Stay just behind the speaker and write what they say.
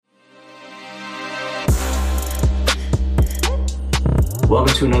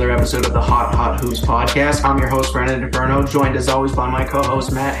Welcome to another episode of the Hot Hoops podcast. I'm your host, Brandon DeFerno, joined as always by my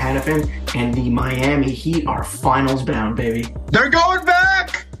co-host, Matt Hannafin, and the Miami Heat are finals bound, baby. They're going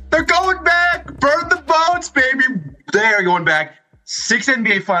back! They're going back! Burn the boats, baby! They are going back. 6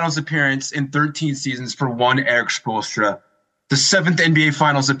 NBA Finals appearance in 13 seasons for one Erik Spoelstra. The 7th NBA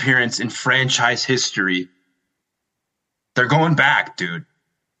Finals appearance in franchise history. They're going back, dude.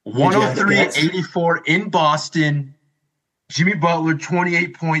 103-84 in Boston. Jimmy Butler,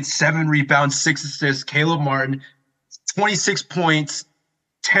 28 points, 7 rebounds, 6 assists. Caleb Martin, 26 points,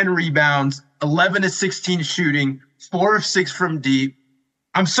 10 rebounds, 11 of 16 shooting, 4 of 6 from deep.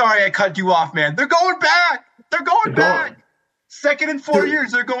 I'm sorry I cut you off, man. They're going back. They're going back. Second in 4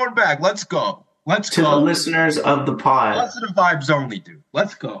 years, they're going back. Let's go. Let's go. To the listeners of the pod. Positive vibes only, dude.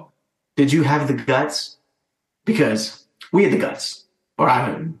 Let's go. Did you have the guts? Because we had the guts. Or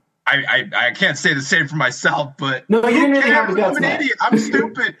I can't say the same for myself, but no, you didn't really have the guts. I'm an idiot. I'm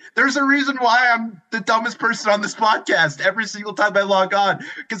stupid. There's a reason why I'm the dumbest person on this podcast every single time I log on.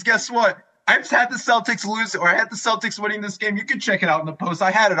 Because guess what? I've had the Celtics lose, or I had the Celtics winning this game. You can check it out in the post.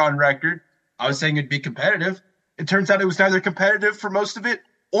 I had it on record. I was saying it'd be competitive. It turns out it was neither competitive for most of it,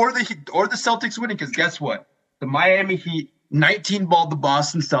 or the Celtics winning. Because guess what? The Miami Heat 19-balled the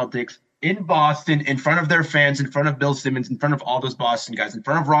Boston Celtics in Boston, in front of their fans, in front of Bill Simmons, in front of all those Boston guys, in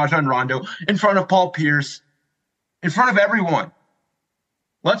front of Rajon Rondo, in front of Paul Pierce, in front of everyone.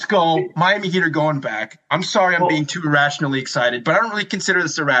 Let's go. Miami Heat are going back. I'm sorry I'm being too irrationally excited, but I don't really consider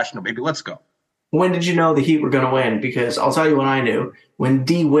this irrational, baby. Let's go. When did you know the Heat were going to win? Because I'll tell you what I knew. When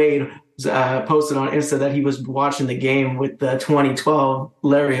D. Wade posted on Insta that he was watching the game with the 2012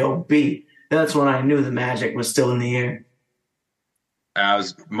 Larry O.B., that's when I knew the magic was still in the air. I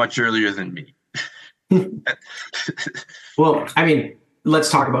was much earlier than me. Well, I mean, let's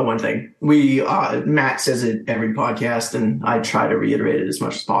talk about one thing. Matt says it every podcast, and I try to reiterate it as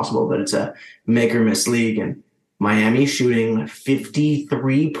much as possible, that it's a make or miss league, and Miami shooting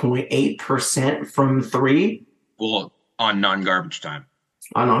 53.8% from three. Well, on non-garbage time.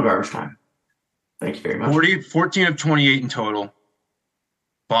 On non-garbage time. Thank you very much. 14 of 28 in total.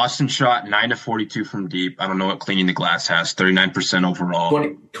 Boston shot 9 of 42 from deep. I don't know what cleaning the glass has. 39% overall.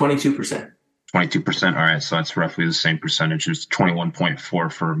 22%. 22%. All right, so that's roughly the same percentage. It's 21.4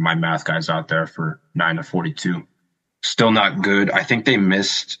 for my math guys out there for 9 of 42. Still not good. I think they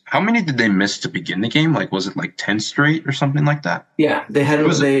missed. How many did they miss to begin the game? Like, was it like 10 straight or something like that? Yeah, they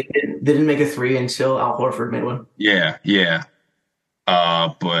didn't make a three until Al Horford made one. Yeah.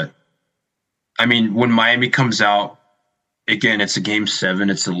 But I mean, when Miami comes out, again, it's a game 7.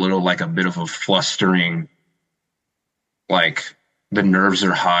 It's a little like a bit of a flustering, like the nerves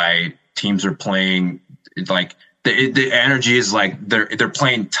are high. Teams are playing like the energy is like they're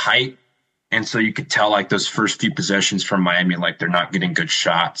playing tight. And so you could tell like those first few possessions from Miami, like they're not getting good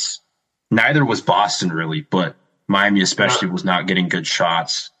shots. Neither was Boston really, but Miami especially was not getting good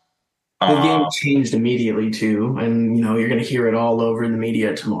shots. The game changed immediately too. And, you're going to hear it all over in the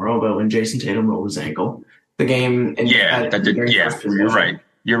media tomorrow about when Jason Tatum rolled his ankle. The game. You're right.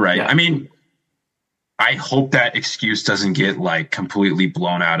 Yeah. I mean, I hope that excuse doesn't get like completely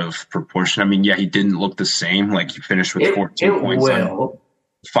blown out of proportion. I mean, yeah, he didn't look the same. Like he finished with 14 points on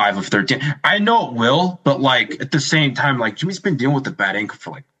 5 of 13. I know it will, but like at the same time, like Jimmy's been dealing with a bad ankle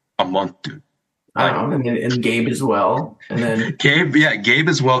for like a month, dude. And Gabe as well. And then Gabe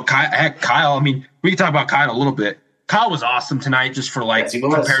as well. Kyle. I mean, we can talk about Kyle a little bit. Kyle was awesome tonight, just for like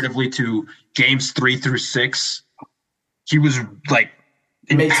comparatively to games 3 through 6. He was like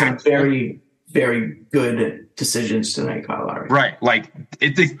made some very, very good decisions tonight, Kyle Lowry. Right, like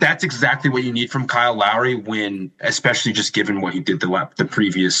that's exactly what you need from Kyle Lowry when, especially just given what he did the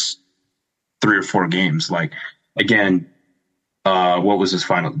previous 3 or 4 games. Like again, what was his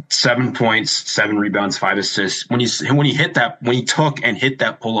final? 7 points, 7 rebounds, 5 assists. When he took and hit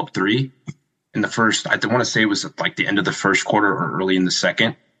that pull up 3. In the first, I want to say it was like the end of the first quarter or early in the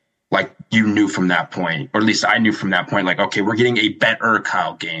second. Like you knew from that point, or at least I knew from that point, like, okay, we're getting a better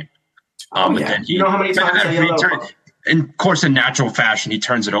Kyle game. And then you know how many times in of course, in natural fashion, he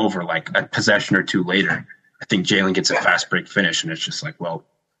turns it over like a possession or 2 later. I think Jalen gets a fast break finish, and it's just like, well.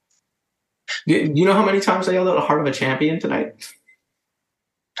 You know how many times I yelled out "Heart of a Champion" tonight?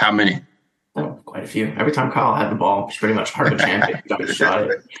 How many? Oh, quite a few. Every time Kyle had the ball, it's pretty much "Heart of a Champion." Shot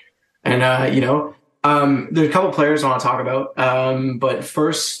it. And, there's a couple players I want to talk about. But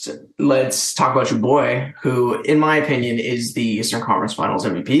first, let's talk about your boy, who, in my opinion, is the Eastern Conference Finals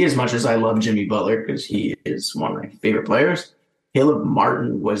MVP. As much as I love Jimmy Butler, because he is one of my favorite players, Caleb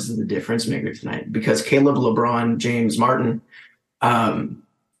Martin was the difference maker tonight, because Caleb LeBron James Martin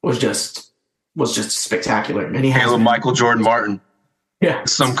was just spectacular. And he Caleb Michael Jordan Martin. Yeah.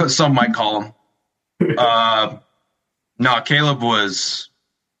 Some might call him. No, Caleb was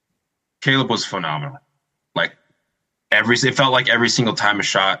phenomenal. Like it felt like every single time a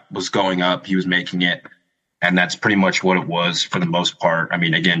shot was going up, he was making it. And that's pretty much what it was for the most part. I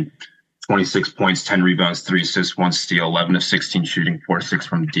mean, again, 26 points, 10 rebounds, 3 assists, 1 steal, 11 of 16 shooting, 4-6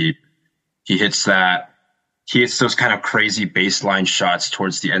 from deep. He hits those kind of crazy baseline shots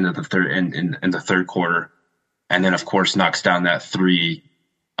towards the end of the third in the third quarter. And then of course knocks down that 3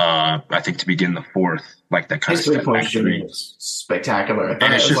 I think to begin the fourth, like that kind His of step back shooting is spectacular.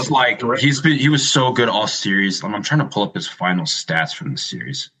 And it's just like he was so good all series. I'm trying to pull up his final stats from the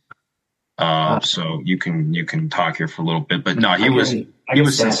series. So you can talk here for a little bit, but no, he was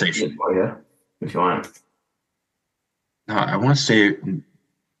sensational. For you, if you want. No, I want to say.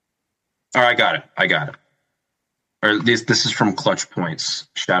 Oh, I got it. Or this is from Clutch Points.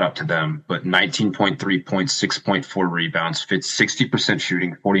 Shout out to them. But 19.3 points, 6.4 rebounds, fits 60%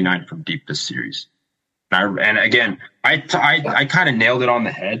 shooting, 49 from deep this series. And again, I kind of nailed it on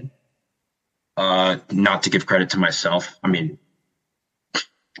the head. Not to give credit to myself. I mean,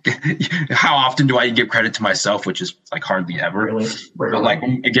 how often do I give credit to myself, which is like hardly ever. Really? But like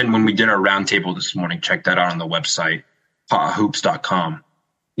again, when we did our roundtable this morning, check that out on the website, hoops.com.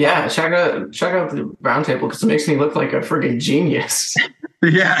 Yeah, check out the roundtable because it makes me look like a friggin' genius.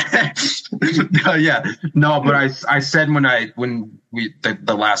 Yeah, yeah. No, but I said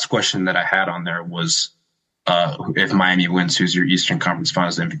the last question that I had on there was if Miami wins, who's your Eastern Conference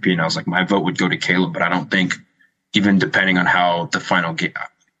Finals MVP? And I was like, my vote would go to Caleb, but I don't think, even depending on how the final game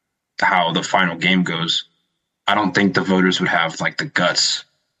goes, I don't think the voters would have like the guts,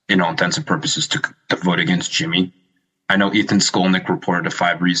 in all intents and purposes, to vote against Jimmy. I know Ethan Skolnick reported to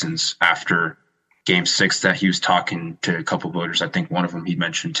 5 Reasons after Game 6 that he was talking to a couple voters. I think one of them he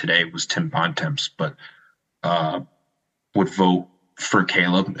mentioned today was Tim Bontemps, but would vote for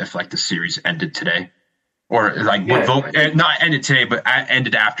Caleb if like the series ended today, or like would vote not ended today, but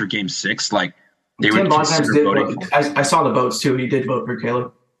ended after Game 6. Like they Tim would consider voting. I saw the votes too. He did vote for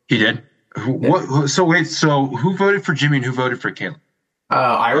Caleb. He did. So who voted for Jimmy and who voted for Caleb?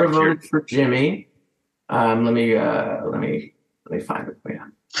 Ira voted for Jimmy. Let me find it for you.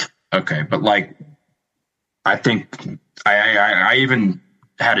 Okay, but like, I think I even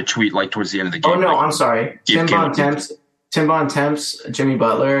had a tweet like towards the end of the game. Oh no, I'm sorry. Tim Bontemps, Jimmy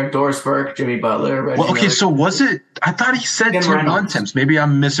Butler, Doris Burke, Jimmy Butler. Reggie Miller. So was it? I thought he said Tim Bontemps. Maybe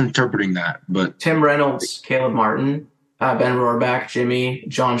I'm misinterpreting that. But Tim Reynolds, Caleb Martin, Ben Rohrbach, Jimmy,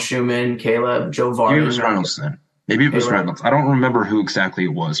 John Schumann, Caleb, Joe Varden. Maybe it was Reynolds then. Maybe it was Reynolds. I don't remember who exactly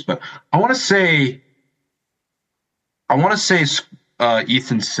it was, but I want to say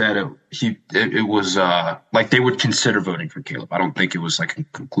Ethan said it was like they would consider voting for Caleb. I don't think it was like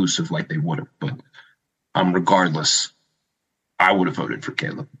conclusive like they would have, but regardless, I would have voted for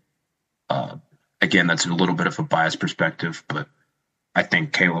Caleb. Again, that's a little bit of a biased perspective, but I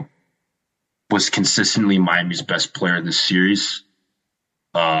think Caleb was consistently Miami's best player this series.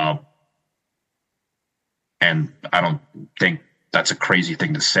 And I don't think that's a crazy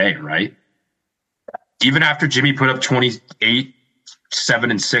thing to say, right? Even after Jimmy put up 28,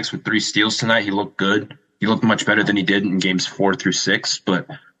 7 and 6 with 3 steals tonight, he looked good. He looked much better than he did in games 4 through 6. But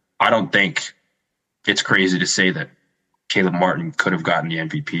I don't think it's crazy to say that Caleb Martin could have gotten the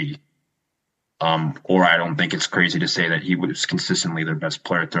MVP. Or I don't think it's crazy to say that he was consistently their best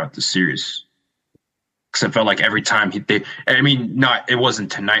player throughout the series. Because it felt like every time it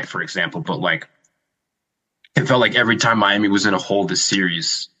wasn't tonight, for example, but like it felt like every time Miami was in a hole this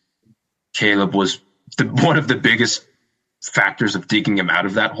series, Caleb was one of the biggest factors of digging him out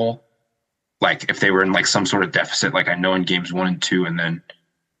of that hole. Like if they were in like some sort of deficit, like I know in games 1 and 2, and then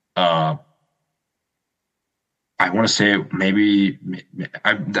I want to say maybe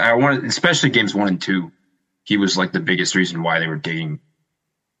I want, especially games 1 and 2, he was like the biggest reason why they were digging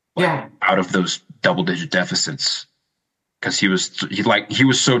out of those double-digit deficits, because he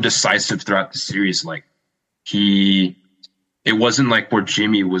was so decisive throughout the series. Like it wasn't like where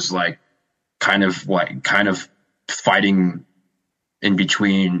Jimmy was like kind of fighting in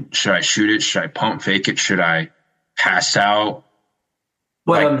between. Should I shoot it? Should I pump fake it? Should I pass out?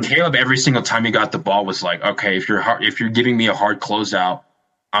 Well, like Caleb, every single time he got the ball was like, okay, if you're giving me a hard closeout,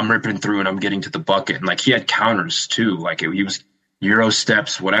 I'm ripping through and I'm getting to the bucket. And like he had counters too. Like he was Euro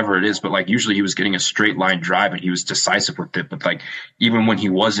steps, whatever it is. But like usually he was getting a straight line drive and he was decisive with it. But like even when he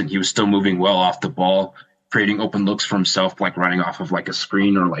wasn't, he was still moving well off the ball, creating open looks for himself, like running off of like a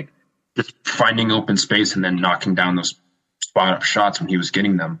screen or like just finding open space and then knocking down those spot up shots when he was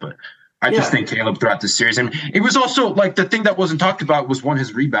getting them. But I just think Caleb throughout the series, and it was also like the thing that wasn't talked about was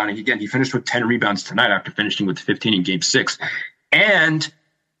his rebounding. Again, he finished with 10 rebounds tonight after finishing with 15 in game 6. And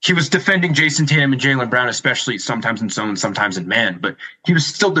he was defending Jason Tatum and Jaylen Brown, especially sometimes in zone, sometimes in man, but he was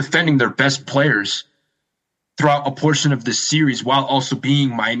still defending their best players throughout a portion of this series while also being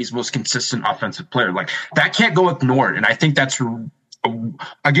Miami's most consistent offensive player. Like, that can't go ignored. And I think that's,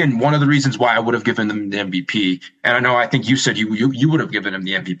 again, one of the reasons why I would have given them the MVP. And I know, I think you said you would have given him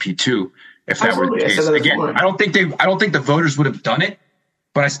the MVP too, if that were the case. Again, I don't think the voters would have done it,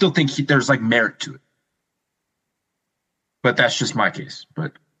 but I still think there's like merit to it. But that's just my case.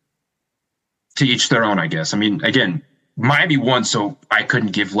 But to each their own, I guess. I mean, again, Miami won, so I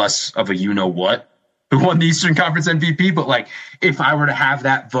couldn't give less of a you-know-what who won the Eastern Conference MVP. But, like, if I were to have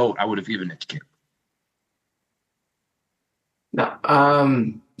that vote, I would have given it to Caleb.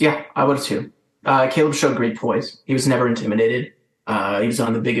 No, yeah, I would have too. Caleb showed great poise. He was never intimidated. He was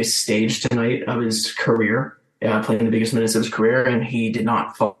on the biggest stage tonight of his career, playing the biggest minutes of his career, and he did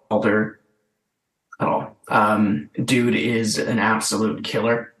not falter at all. Dude is an absolute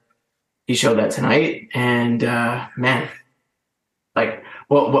killer. He showed that tonight, and man, like,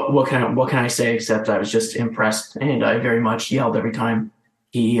 what can I say except I was just impressed, and I very much yelled every time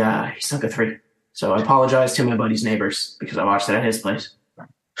he sunk a three. So I apologize to my buddy's neighbors because I watched it at his place.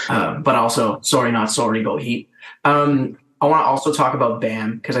 But also, sorry, not sorry, go Heat. I want to also talk about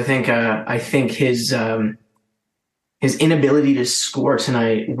Bam because I think his inability to score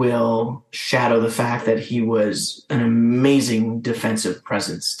tonight will shadow the fact that he was an amazing defensive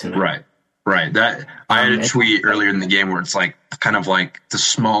presence tonight. Right. That I had a tweet earlier in the game where it's like kind of like the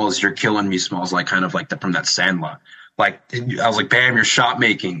smalls you're killing me smalls, like kind of like from that Sandlot. Like, I was like, Bam, your shot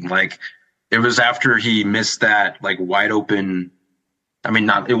making. Like, it was after he missed that like wide open. I mean,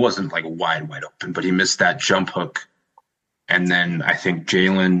 it wasn't like wide open, but he missed that jump hook. And then I think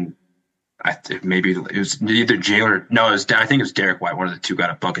Jaylen, maybe it was either Jaylen or no, I think it was Derek White. One of the two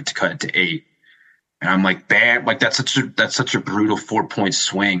got a bucket to cut it to 8. And I'm like, Bam, like that's such a brutal 4-point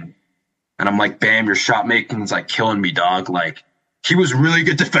swing. And I'm like, Bam, your shot making is like killing me, dog. Like, he was really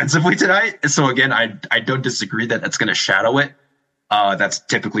good defensively tonight. And so again, I don't disagree that that's going to shadow it. That's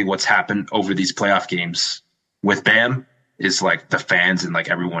typically what's happened over these playoff games with Bam is like the fans and like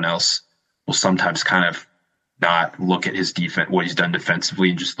everyone else will sometimes kind of not look at his defense, what he's done defensively,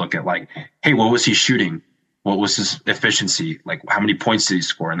 and just look at like, hey, what was he shooting? What was his efficiency? Like, how many points did he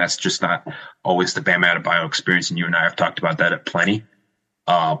score? And that's just not always the Bam Adebayo experience. And you and I have talked about that at plenty.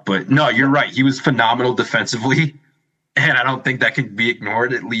 But no, you're right. He was phenomenal defensively, and I don't think that could be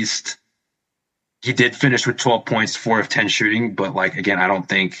ignored. At least he did finish with 12 points, 4 of 10 shooting. But like, again, I don't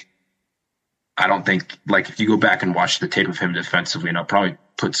think like if you go back and watch the tape of him defensively, and I'll probably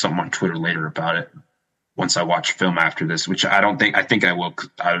put something on Twitter later about it once I watch film after this, which I think I will.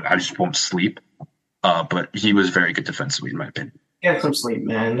 I just won't sleep. But he was very good defensively, in my opinion. Get some sleep,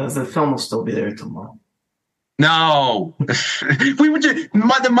 man. The film will still be there tomorrow. No,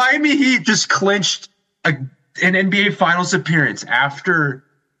 the Miami Heat just clinched an NBA Finals appearance after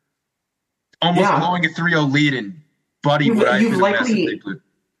almost blowing a 3-0 lead. And buddy,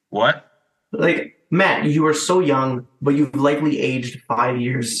 what? Like, Matt, you are so young, but you've likely aged 5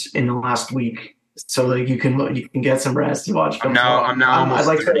 years in the last week, so like you can get some rest and watch. I'm now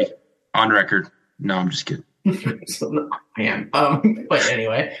almost 30 on record. No, I'm just kidding. So, I am. But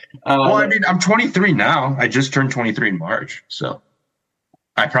anyway. Well, I mean, I'm 23 now. I just turned 23 in March, so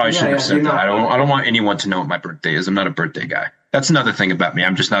I probably shouldn't have said that. I don't want anyone to know what my birthday is. I'm not a birthday guy. That's another thing about me.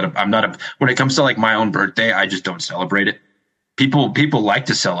 I'm not a. When it comes to like my own birthday, I just don't celebrate it. People like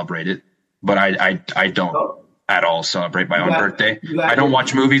to celebrate it, but I don't at all celebrate my own birthday. I don't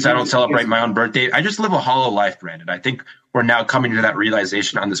watch movies. I don't celebrate my own birthday. I just live a hollow life, Brandon. I think we're now coming to that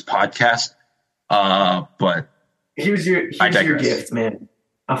realization on this podcast. But here's your gift, man.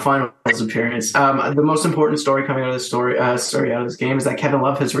 A finals appearance. The most important story coming out of this story out of this game is that Kevin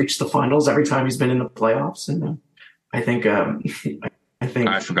Love has reached the finals every time he's been in the playoffs, and I think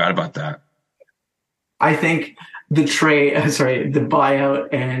I forgot about that. I think the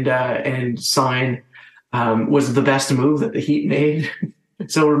buyout and sign was the best move that the Heat made.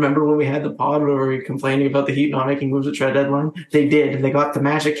 So remember when we had the pod where we were complaining about the Heat not making moves at trade deadline? They did. They got the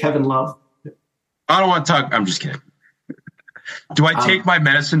magic Kevin Love. I don't want to talk. I'm just kidding. Do I take my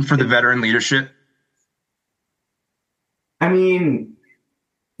medicine for the veteran leadership? I mean,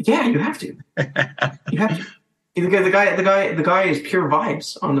 yeah, you have to. You have to. The guy is pure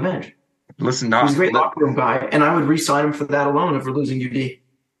vibes on the bench. Listen, he's a great locker room guy, and I would re-sign him for that alone if we're losing UD.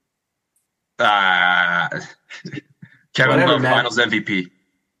 Kevin Love, Finals MVP.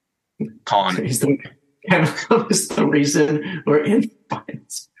 Colin. Kevin Love is the reason we're in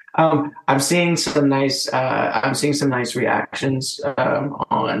finals. I'm seeing some nice. I'm seeing some nice reactions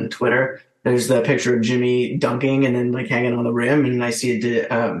on Twitter. There's the picture of Jimmy dunking and then like hanging on the rim, and I see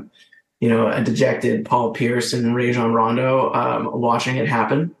a dejected Paul Pierce and Rajon Rondo watching it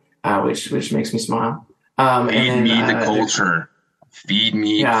happen, which makes me smile. Feed me the culture. Feed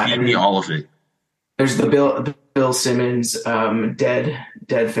me all of it. There's the Bill Simmons dead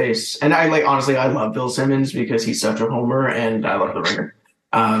face, and honestly I love Bill Simmons because he's such a homer, and I love the Ringer.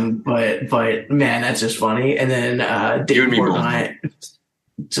 But man, that's just funny. And then Dave Portnoy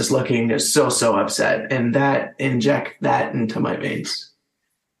just looking so upset, and inject that into my veins.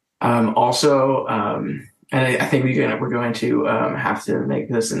 Also, and I think we're going to have to make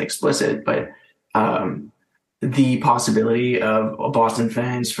this an explicit, but the possibility of Boston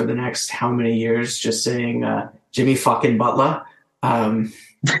fans for the next how many years just saying Jimmy fucking Butler.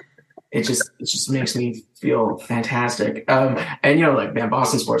 It just makes me feel fantastic. And man,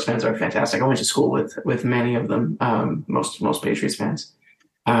 Boston sports fans are fantastic. I went to school with many of them, most Patriots fans.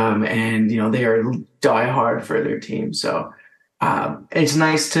 And they are diehard for their team. So it's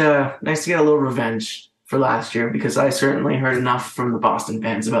nice to get a little revenge for last year, because I certainly heard enough from the Boston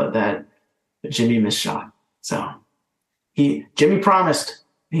fans about that Jimmy missed shot. So Jimmy promised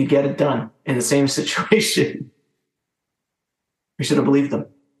he'd get it done in the same situation. We should have believed them.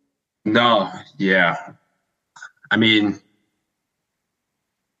 No, yeah. I mean,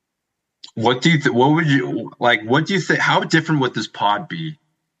 what do you think? How different would this pod be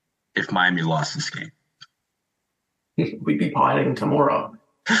if Miami lost this game? We'd be potting tomorrow.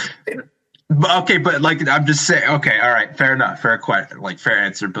 Okay, but I'm just saying. Okay, all right, fair enough, fair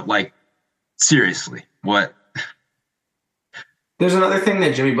answer. But seriously, what? There's another thing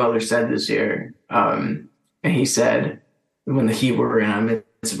that Jimmy Butler said this year, and he said when the Heat were in a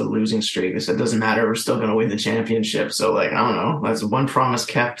midst of a losing streak, they said, "Doesn't matter, we're still going to win the championship." So I don't know, that's one promise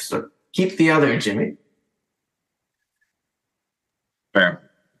kept. So keep the other, Jimmy. Fair.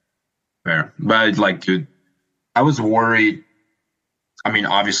 But dude, I was worried. I mean,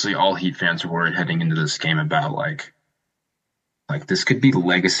 obviously, all Heat fans were worried heading into this game about this could be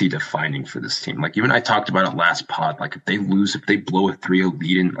legacy defining for this team. Even I talked about it last pod. If they blow a 3-0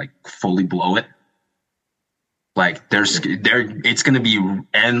 lead and fully blow it, it's going to be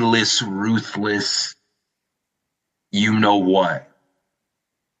endless, ruthless, you know what,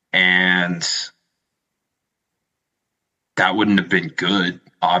 and that wouldn't have been good.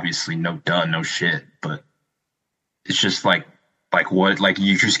 Obviously, no shit, but it's just what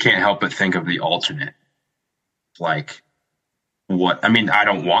you just can't help but think of the alternate. What? I mean, I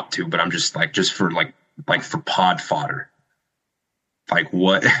don't want to, but I'm just for pod fodder.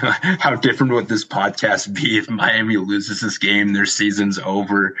 What? How different would this podcast be if Miami loses this game? Their season's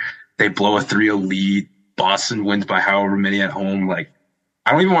over. They blow a 3-0 lead. Boston wins by however many at home. I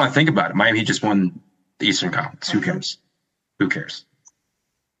don't even want to think about it. Miami just won the Eastern Conference. Who cares?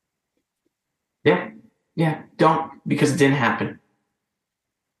 Yeah. Don't, because it didn't happen.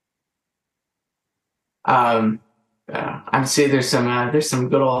 I'd say there's some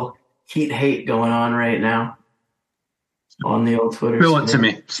good old Heat hate going on right now on the old Twitter.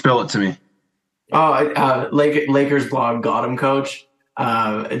 Spill it to me. Oh, Lakers blog got him, coach.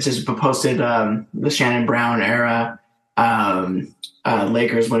 It just posted the Shannon Brown era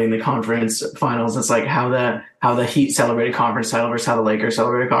Lakers winning the conference finals. It's how the Heat celebrated conference title versus how the Lakers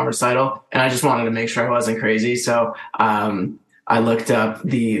celebrated conference title. And I just wanted to make sure I wasn't crazy. So I looked up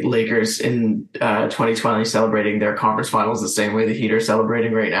the Lakers in 2020 celebrating their conference finals the same way the Heat are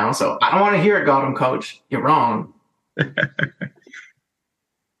celebrating right now. So I don't want to hear it, got him, coach. You're wrong.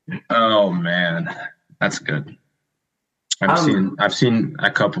 Oh man, that's good. I've seen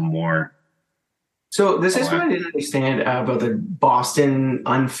a couple more. So this is what I didn't understand about the Boston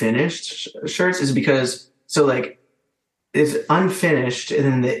unfinished shirts, is because it's unfinished and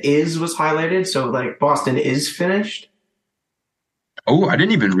then the is was highlighted. So Boston is finished. Oh, I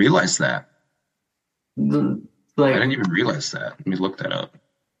didn't even realize that. I Like, didn't even realize that. Let me look that up.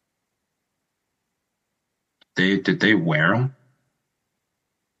 Did they wear them?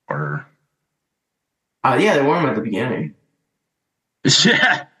 Or yeah, they wore them at the beginning.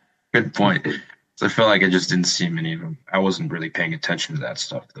 yeah, good point. So I feel like I just didn't see many of them. I wasn't really paying attention to that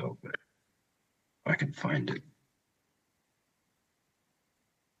stuff though, but if I can find it.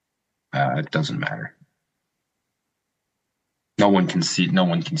 It doesn't matter. No one can see it.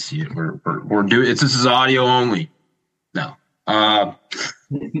 We're doing it. This is audio only. No.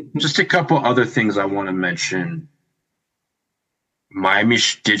 Just a couple other things I want to mention. Miami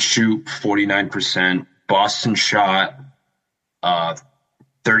did shoot 49%. Boston shot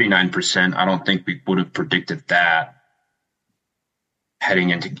 39%. I don't think we would have predicted that.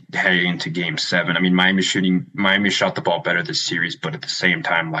 heading into Game 7. I mean, Miami shot the ball better this series, but at the same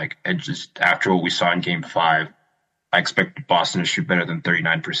time, like, and just after what we saw in Game 5, I expect Boston to shoot better than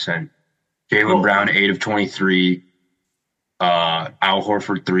 39%. Jaylen Brown 8 of 23, Al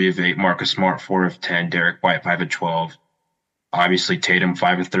Horford 3 of 8, Marcus Smart 4 of 10, Derek White 5 of 12. Obviously, Tatum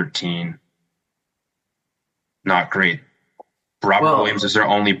 5 of 13. Not great. Robert Williams is their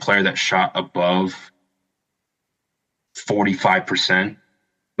only player that shot above 45%.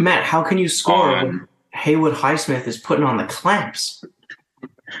 Matt, how can you score when Haywood Highsmith is putting on the clamps?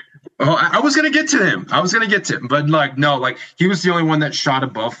 Oh, I was gonna get to him. But no, he was the only one that shot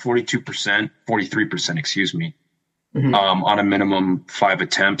above 43%, excuse me, on a minimum 5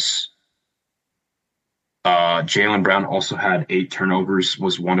 attempts. Jaylen Brown also had 8 turnovers,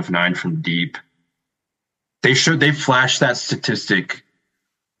 was 1 of 9 from deep. They flashed that statistic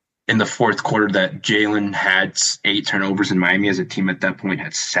in the fourth quarter that Jaylen had 8 turnovers and Miami as a team at that point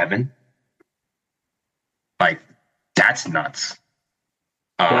had 7. Like, that's nuts.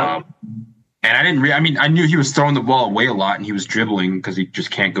 Yeah. And I knew he was throwing the ball away a lot and he was dribbling because he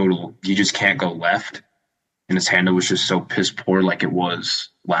just can't go left. And his handle was just so piss poor like it was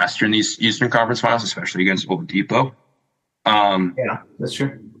last year in these Eastern Conference Finals, especially against Oladipo. Yeah, that's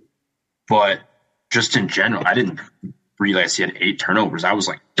true. But just in general, I didn't realize he had 8 turnovers. I was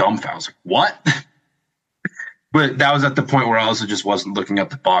like dumbfounded. I was like, what? But that was at the point where I also just wasn't looking at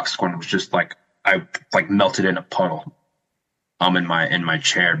the box score and it was just like I melted in a puddle in my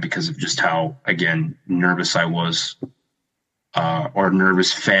chair because of just how, again, nervous I was. Or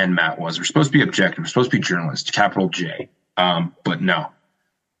nervous fan Matt was. We're supposed to be objective. We're supposed to be journalists, capital J. But no.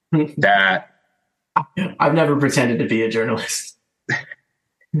 That I've never pretended to be a journalist.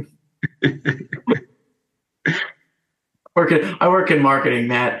 I work in marketing,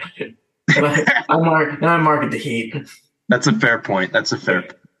 Matt. And I market the Heat. That's a fair point.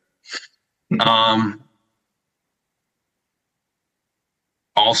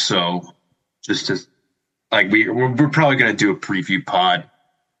 Also, just as we're probably going to do a preview pod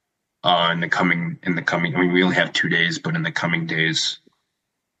in the coming. I mean, we only have 2 days, but in the coming days,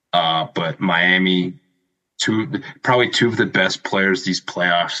 but Miami, probably two of the best players these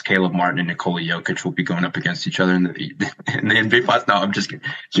playoffs, Caleb Martin and Nikola Jokic, will be going up against each other in the NBA playoffs. No, I'm just kidding.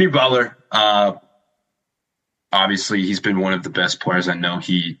 Jimmy Butler, obviously, he's been one of the best players. I know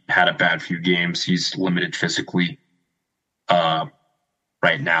he had a bad few games. He's limited physically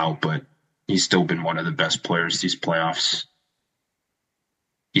right now, but he's still been one of the best players these playoffs.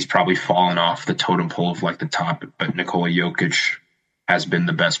 He's probably fallen off the totem pole of the top, but Nikola Jokic has been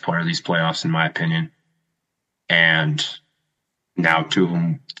the best player of these playoffs, in my opinion. And now two of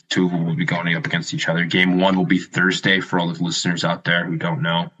them will be going up against each other. Game 1 will be Thursday for all the listeners out there who don't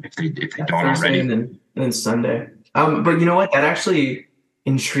know, if they don't already. And then Sunday. But you know what? That actually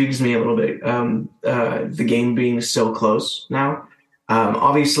intrigues me a little bit. The game being so close now.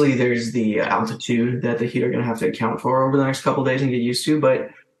 Obviously, there's the altitude that the Heat are going to have to account for over the next couple of days and get used to.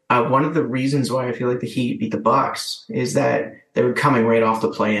 But one of the reasons why I feel like the Heat beat the Bucks is that they were coming right off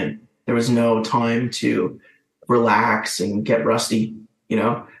the play-in. There was no time to relax and get rusty,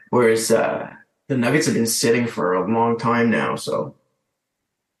 whereas the Nuggets have been sitting for a long time now. So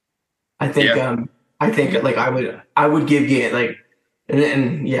I think I would give it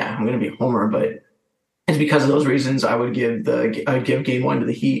and yeah, I'm going to be a homer, but it's because of those reasons I would give game 1 to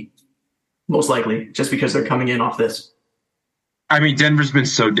the Heat, most likely, just because they're coming in off this. I mean, Denver's been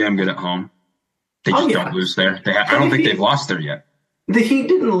so damn good at home. They just don't lose there. I don't think they've lost there yet. The Heat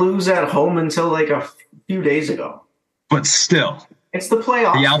didn't lose at home until a few days ago. But still, it's the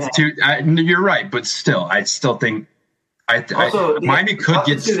playoffs. The altitude. You're right, but still, I still think Miami could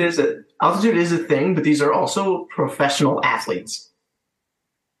get. Altitude is a thing, but these are also professional athletes.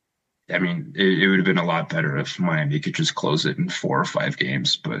 I mean, it would have been a lot better if Miami could just close it in 4 or 5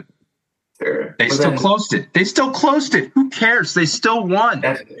 games, but they still closed it. Who cares? They still won.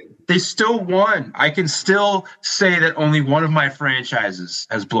 They still won. I can still say that only one of my franchises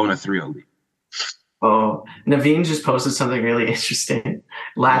has blown a 3-0 lead. Oh, Naveen just posted something really interesting.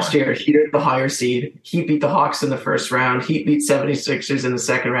 Last year, Heat are the higher seed. Heat beat the Hawks in the first round. Heat beat 76ers in the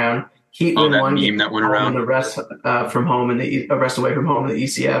second round. Heat win one game that went around. The rest from home and the rest away from home in the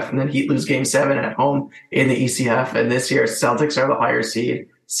ECF, and then Heat lose Game 7 at home in the ECF. And this year, Celtics are the higher seed.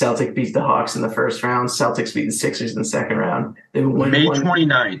 Celtic beat the Hawks in the first round. Celtics beat the Sixers in the second round. They win May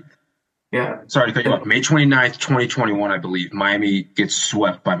 29th. Yeah. Sorry to cut you off. May 29th, 2021, I believe. Miami gets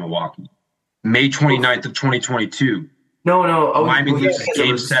swept by Milwaukee. May 29th of 2022. No. Miami loses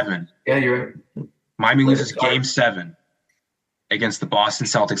Game 7. Yeah, you're right. Miami loses Game 7 against the Boston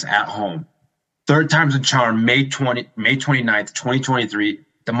Celtics at home. Third time's a charm. May 29th, 2023.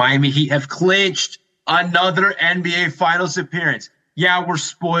 The Miami Heat have clinched another NBA Finals appearance. Yeah, we're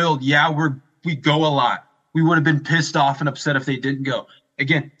spoiled. Yeah, we go a lot. We would have been pissed off and upset if they didn't go.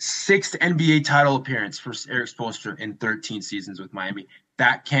 Again, 6th NBA title appearance for Erik Spoelstra in 13 seasons with Miami.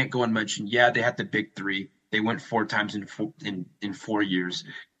 That can't go unmentioned. Yeah, they had the big three. They went 4 times in 4 years.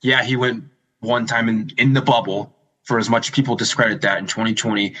 Yeah, he went one time in the bubble, for as much people discredit that in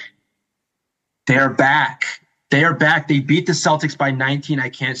 2020. They're back. They are back. They beat the Celtics by 19. I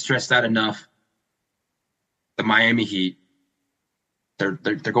can't stress that enough. The Miami Heat. They're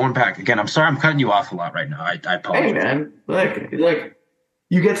going back. Again, I'm sorry I'm cutting you off a lot right now. I apologize. Hey, man. Look,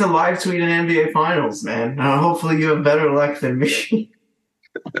 you get to live tweet an NBA Finals, man. Hopefully you have better luck than me.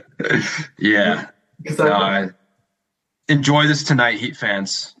 Yeah. Enjoy this tonight, Heat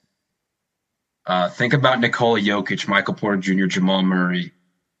fans. Think about Nikola Jokic, Michael Porter Jr., Jamal Murray.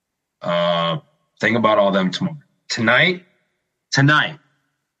 Think about all them tomorrow. Tonight.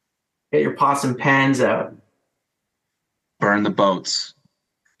 Get your pots and pans out. Burn the boats.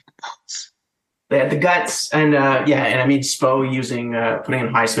 They had the guts, and I mean, Spo using putting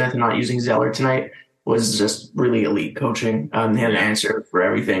in Highsmith and not using Zeller tonight was just really elite coaching. They had an answer for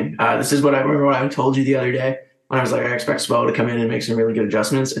everything. This is what I remember what I told you the other day when I was like, I expect Spo to come in and make some really good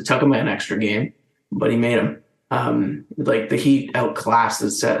adjustments. It took him an extra game, but he made them. The Heat outclassed the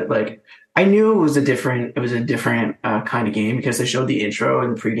set. Like, I knew it was a different kind of game because they showed the intro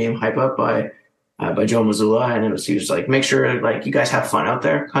and the pregame hype up by Joe Mazzulla, and he was like, make sure like you guys have fun out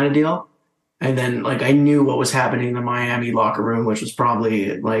there kind of deal. And then like I knew what was happening in the Miami locker room, which was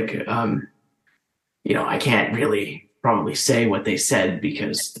probably like I can't really probably say what they said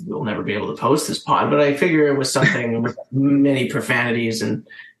because we'll never be able to post this pod, but I figure it was something with many profanities and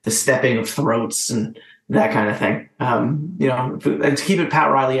the stepping of throats and that kind of thing. And to keep it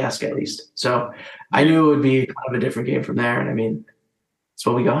Pat Riley-esque at least. So I knew it would be kind of a different game from there. And I mean, that's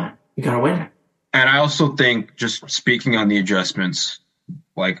what we got. We got to win. And I also think, just speaking on the adjustments,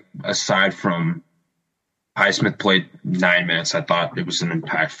 like aside from Highsmith played 9 minutes, I thought it was an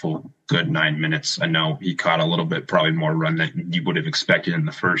impactful, good 9 minutes. I know he caught a little bit, probably more run than you would have expected in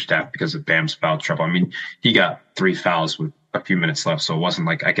the first half because of Bam's foul trouble. I mean, he got 3 fouls with a few minutes left, so it wasn't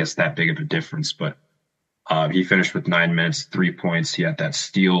like, I guess, that big of a difference. But he finished with 9 minutes, 3 points. He had that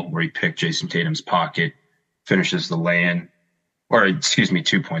steal where he picked Jason Tatum's pocket, finishes the lay-in,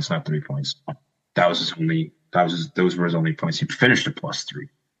 2 points, not 3 points. Those were his only points. He finished a +3.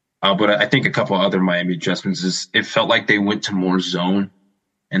 But I think a couple of other Miami adjustments is it felt like they went to more zone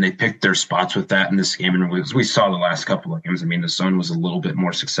and they picked their spots with that in this game. And we saw the last couple of games. I mean, the zone was a little bit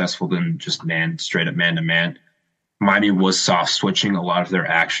more successful than just straight up man to man. Miami was soft switching a lot of their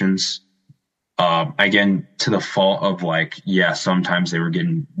actions. Again, to the fault of sometimes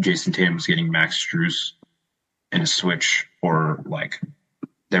Jason Tatum was getting Max Strus in a switch, or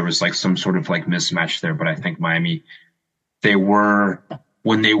there was some sort of mismatch there. But I think Miami,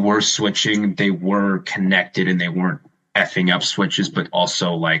 when they were switching, they were connected and they weren't effing up switches, but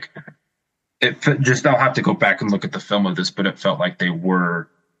also I'll have to go back and look at the film of this, but it felt like they were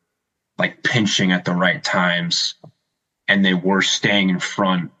pinching at the right times and they were staying in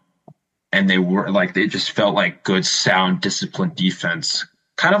front and they were they just felt like good, sound, disciplined defense,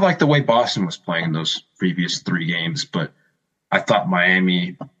 kind of like the way Boston was playing in those previous 3 games. But I thought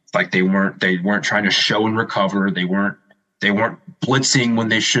Miami, they weren't trying to show and recover. They weren't blitzing when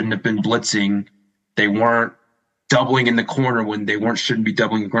they shouldn't have been blitzing. They weren't doubling in the corner when they shouldn't be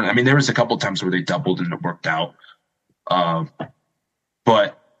doubling in the corner. I mean, there was a couple of times where they doubled and it worked out.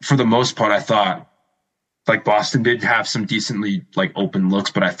 But for the most part, I thought Boston did have some decently open looks,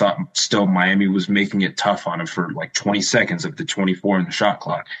 but I thought still Miami was making it tough on them for 20 seconds of the 24 in the shot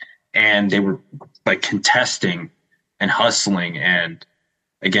clock. And they were contesting and hustling and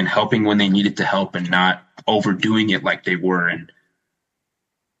again, helping when they needed to help and not overdoing it like they were. And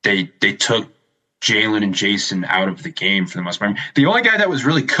they took Jalen and Jason out of the game for the most part. The only guy that was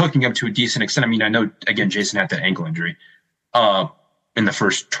really cooking up to a decent extent, I mean, I know, again, Jason had that ankle injury in the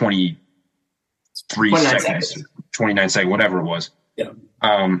first 29 seconds, whatever it was. Yeah.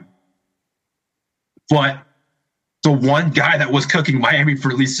 But the one guy that was cooking Miami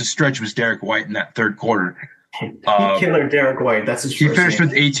for at least a stretch was Derek White in that third quarter. Killer Derek White. That's his first He finished name.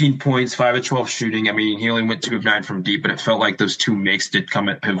 with 18 points, 5 of 12 shooting. I mean, he only went 2 of 9 from deep, but it felt like those 2 makes did come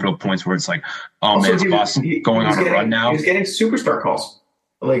at pivotal points where it's Also, is Boston going on a run now? He was getting superstar calls.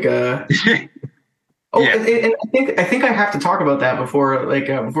 And I think I have to talk about that before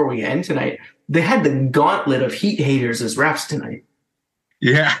we end tonight. They had the gauntlet of Heat haters as refs tonight.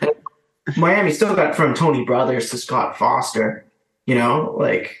 Yeah. Miami still got from Tony Brothers to Scott Foster,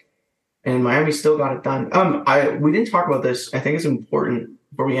 and Miami still got it done. We didn't talk about this. I think it's important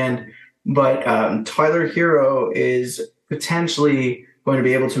before we end, but Tyler Hero is potentially going to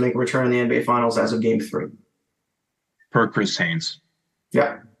be able to make a return in the NBA Finals as of Game 3. Per Chris Haynes.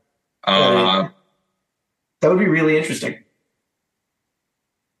 Yeah. That would be really interesting.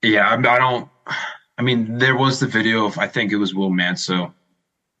 Yeah, I mean, there was the video of, I think it was Will Manso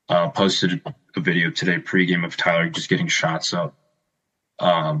posted a video today pregame of Tyler just getting shots up.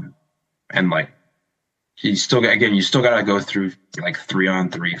 And like, you still got to go through like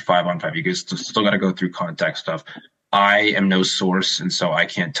 3-on-3, 5-on-5. You guys still got to go through contact stuff. I am no source, and so I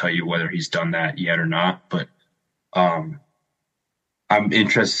can't tell you whether he's done that yet or not. But I'm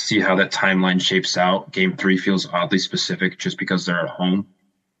interested to see how that timeline shapes out. Game 3 feels oddly specific just because they're at home.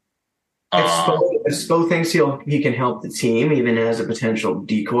 If Spo thinks he can help the team, even as a potential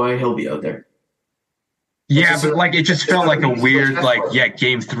decoy, he'll be out there. Yeah, but like it just felt like a weird, like, yeah,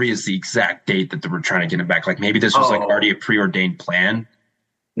 Game 3 is the exact date that they were trying to get him back. Like maybe this was like already a preordained plan.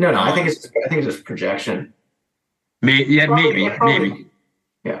 No, I think it's just projection. Maybe.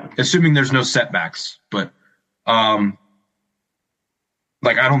 Yeah. Assuming there's no setbacks, but like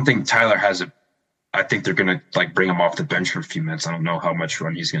I don't think Tyler has a. I think they're gonna like bring him off the bench for a few minutes. I don't know how much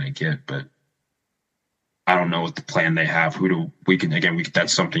run he's gonna get, but I don't know what the plan they have.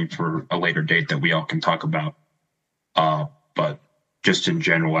 That's something for a later date that we all can talk about. But just in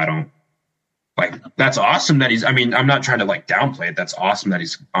general, I don't like. That's awesome that he's. I mean, I'm not trying to like downplay it. That's awesome that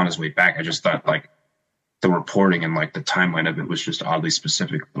he's on his way back. I just thought like the reporting and like the timeline of it was just oddly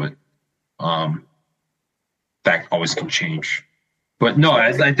specific, but that always can change. But no,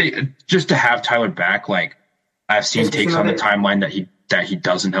 I think just to have Tyler back, like I've seen takes on the timeline that he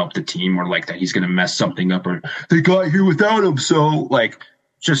doesn't help the team, or like that he's going to mess something up, or they got here without him. So like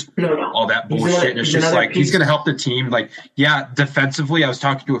just all that bullshit. It's just like he's going to help the team. Like, yeah, defensively, I was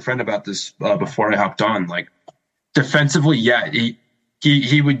talking to a friend about this before I hopped on. Like defensively, yeah,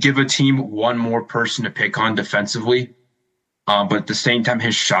 he would give a team one more person to pick on defensively. But at the same time,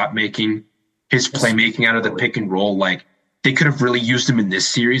 his shot making, his playmaking out of the pick and roll, like, they could have really used him in this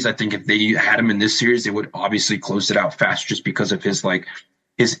series. I think if they had him in this series, they would obviously close it out fast just because of his like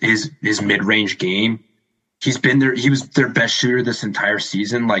his mid-range game. He's been there. He was their best shooter this entire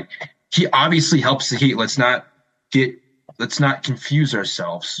season. Like he obviously helps the Heat. Let's not confuse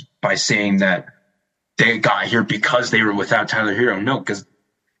ourselves by saying that they got here because they were without Tyler Hero. No, because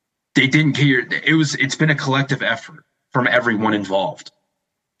they didn't get here. It's been a collective effort from everyone involved.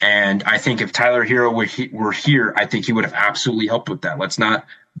 And I think if Tyler Hero were here, I think he would have absolutely helped with that. Let's not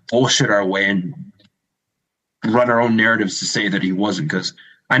bullshit our way and run our own narratives to say that he wasn't, because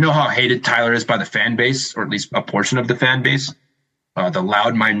I know how hated Tyler is by the fan base, or at least a portion of the fan base, the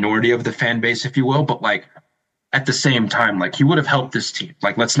loud minority of the fan base, if you will. But like at the same time, like he would have helped this team.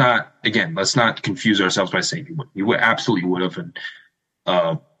 Like let's not confuse ourselves by saying he would absolutely would have. And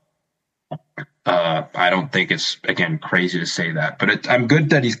I don't think it's again crazy to say that, but I'm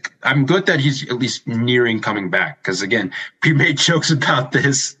good that he's at least nearing coming back. Because again, we made jokes about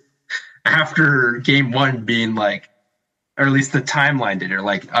this after Game 1 being like, or at least the timeline did, or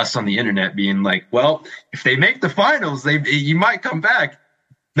like us on the internet being like, well, if they make the finals, he might come back,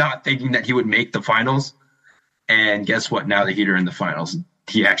 not thinking that he would make the finals. And guess what? Now the Heat are in the finals,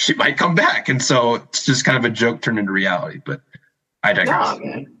 he actually might come back, and so it's just kind of a joke turned into reality. But I digress. No,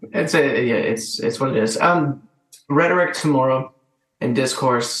 man. It's what it is. Rhetoric tomorrow and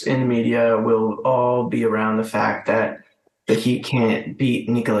discourse in the media will all be around the fact that the Heat can't beat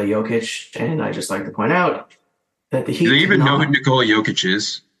Nikola Jokic, and I just like to point out that the Heat. Do they even know who Nikola Jokic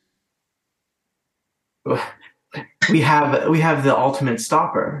is? We have the ultimate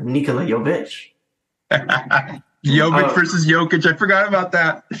stopper, Nikola Jovic. Jovic versus Jokic. I forgot about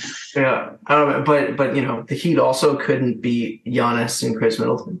that. Yeah, but you know, the Heat also couldn't beat Giannis and Chris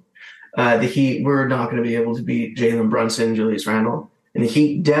Middleton. The Heat were not going to be able to beat Jalen Brunson, Julius Randle, and the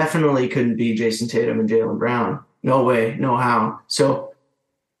Heat definitely couldn't beat Jason Tatum and Jaylen Brown. No way, no how. So,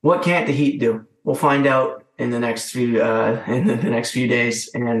 what can't the Heat do? We'll find out in the next few days.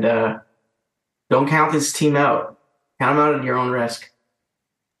 And don't count this team out. Count them out at your own risk.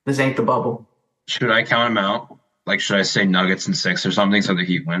 This ain't the bubble. Should I count them out? Like, should I say Nuggets and 6 or something so the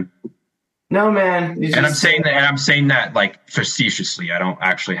Heat win? No, man. I'm saying that like facetiously. I don't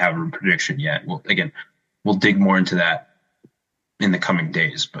actually have a prediction yet. We'll dig more into that in the coming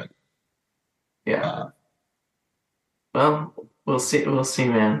days. But yeah. Well, we'll see. We'll see,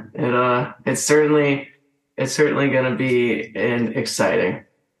 man. It's certainly going to be exciting.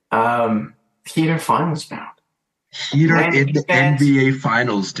 Heat are finals bound. Heat are in the NBA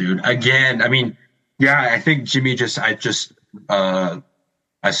Finals, dude. Again, I mean, yeah, I think Jimmy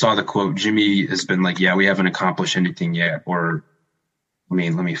I saw the quote. Jimmy has been like, "Yeah, we haven't accomplished anything yet." Or,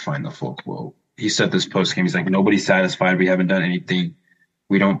 let me find the full quote. He said this post game. He's like, "Nobody's satisfied. We haven't done anything.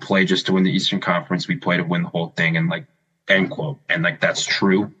 We don't play just to win the Eastern Conference. We play to win the whole thing." And like, end quote. And like, that's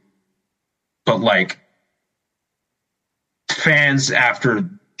true. But like, fans, after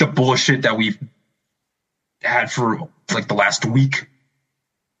the bullshit that we've had for like the last week,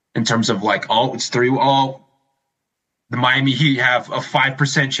 in terms of like, oh, it's 3-0. The Miami Heat have a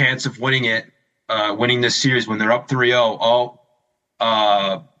 5% chance of winning this series when they're up 3-0.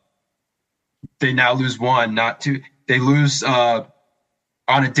 They now lose 1, not 2. They lose on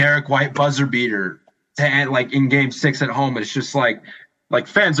a Derek White buzzer beater to end, like in Game 6 at home. It's just like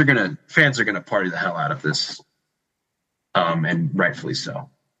fans are gonna party the hell out of this, and rightfully so.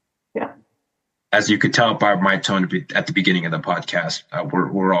 Yeah. As you could tell by my tone at the beginning of the podcast,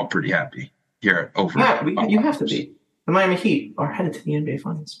 we're all pretty happy here over. Yeah, you have to be. The Miami Heat are headed to the NBA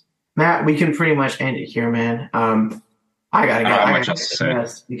Finals. Matt, we can pretty much end it here, man. I gotta go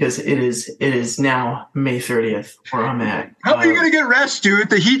because it is now May 30th where I'm at. How are you gonna get rest, dude?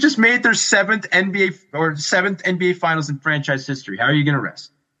 The Heat just made their seventh NBA Finals in franchise history. How are you gonna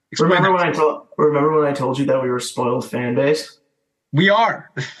rest? Remember when I told you that we were a spoiled fan base? We are.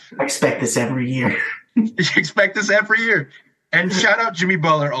 I expect this every year. You expect this every year. And shout out Jimmy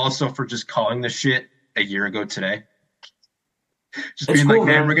Butler also for just calling the shit a year ago today. Just being cool, like,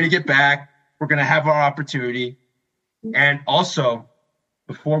 man, we're going to get back. We're going to have our opportunity. And also,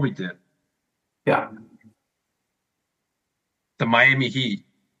 before we did, the Miami Heat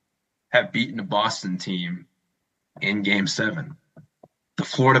have beaten the Boston team in Game 7. The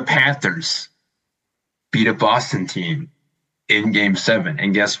Florida Panthers beat a Boston team in Game 7.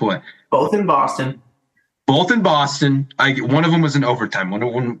 And guess what? Both in Boston. One of them was in overtime. One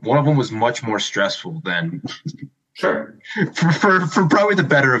of them was much more stressful than... Sure. For probably the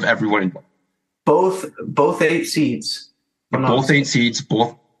better of everyone. Both 8 seeds. Both 8 seeds.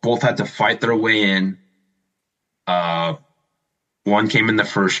 Both had to fight their way in. One came in the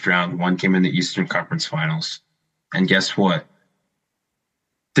first round. One came in the Eastern Conference Finals. And guess what?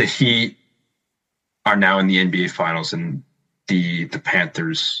 The Heat are now in the NBA Finals, and the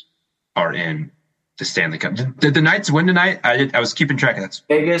Panthers are in the Stanley Cup. Did the Knights win tonight? I was keeping track of that.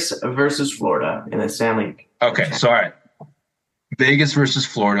 Vegas versus Florida in the Stanley Cup. Okay, so all right. Vegas versus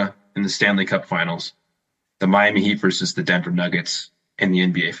Florida in the Stanley Cup Finals. The Miami Heat versus the Denver Nuggets in the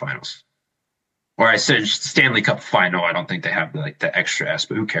NBA Finals. Or I said Stanley Cup Final. I don't think they have the extra S,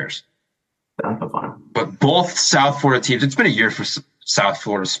 but who cares? But both South Florida teams. It's been a year for South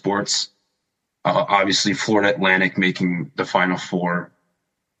Florida sports. Obviously, Florida Atlantic making the Final Four.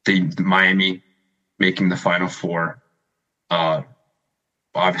 The Miami making the Final Four.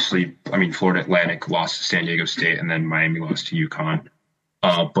 Obviously, I mean, Florida Atlantic lost to San Diego State, and then Miami lost to UConn.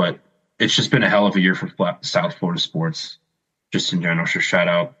 But it's just been a hell of a year for South Florida sports, just in general. So shout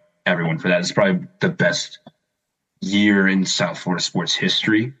out everyone for that. It's probably the best year in South Florida sports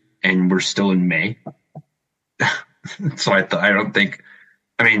history, and we're still in May. So I don't think.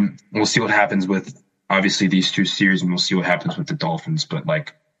 I mean, we'll see what happens with obviously these 2 series, and we'll see what happens with the Dolphins. But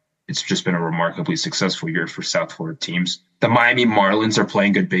it's just been a remarkably successful year for South Florida teams. The Miami Marlins are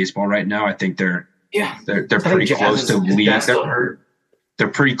playing good baseball right now. I think they're pretty close to leading. They're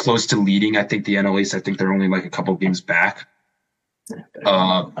pretty close to leading. I think the NL East. I think they're only a couple games back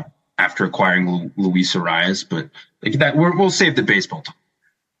after acquiring Luis Arias. But that, we'll save the baseball talk.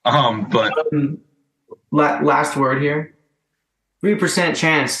 But last word here. 3%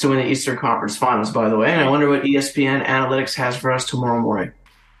 chance to win the Eastern Conference Finals, by the way. And I wonder what ESPN Analytics has for us tomorrow morning.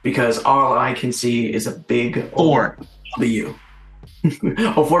 Because all I can see is a big 4 W.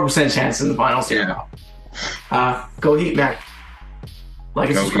 4% chance in the finals here. Yeah. Go Heat, Mac. Go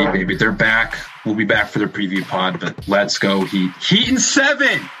Heat, baby. They're back. We'll be back for their preview pod, but let's go Heat. Heat in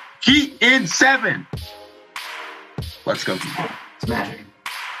 7. Heat in 7. Let's go Heat. It's magic.